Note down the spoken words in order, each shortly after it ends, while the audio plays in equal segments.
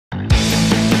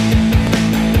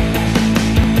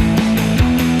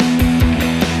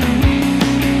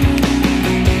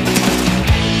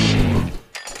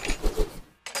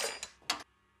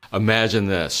Imagine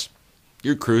this.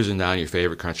 You're cruising down your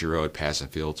favorite country road, passing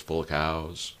fields full of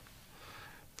cows.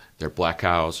 They're black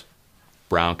cows,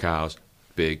 brown cows,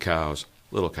 big cows,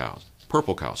 little cows,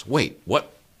 purple cows. Wait,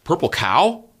 what? Purple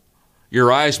cow?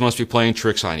 Your eyes must be playing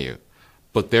tricks on you.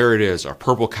 But there it is, a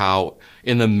purple cow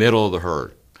in the middle of the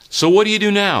herd. So what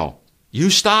do now? You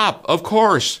stop, of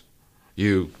course.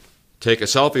 You take a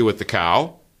selfie with the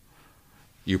cow.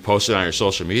 You post it on your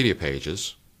social media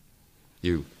pages.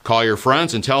 You call your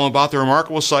friends and tell them about the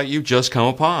remarkable sight you've just come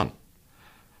upon.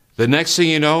 The next thing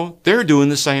you know, they're doing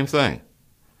the same thing.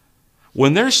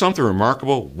 When there's something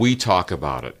remarkable, we talk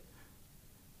about it.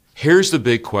 Here's the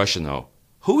big question, though.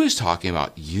 Who is talking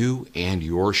about you and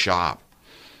your shop?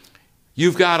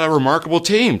 You've got a remarkable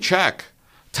team. Check.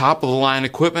 Top-of-the-line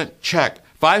equipment? Check.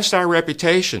 5-star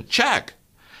reputation? Check.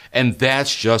 And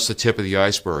that's just the tip of the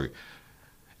iceberg.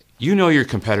 You know your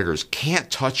competitors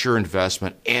can't touch your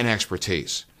investment and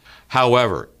expertise.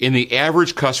 However, in the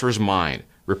average customer's mind,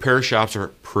 repair shops are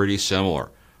pretty similar.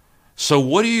 So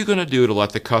what are you going to do to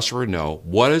let the customer know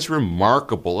what is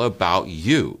remarkable about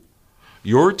you,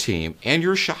 your team, and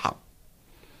your shop?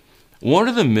 One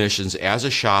of the missions as a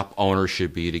shop owner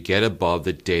should be to get above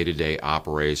the day-to-day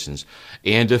operations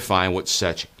and define what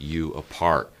sets you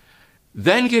apart.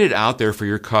 Then get it out there for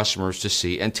your customers to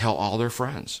see and tell all their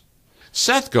friends.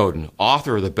 Seth Godin,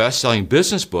 author of the best-selling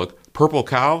business book, Purple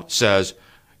Cow, says,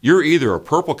 "You're either a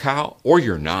purple cow or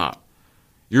you're not.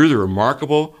 You're either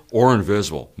remarkable or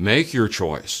invisible. Make your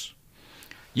choice."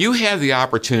 You have the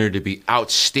opportunity to be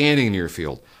outstanding in your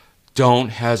field. Don't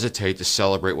hesitate to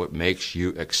celebrate what makes you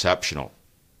exceptional.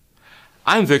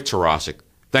 I'm Vic Tarasic.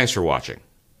 Thanks for watching.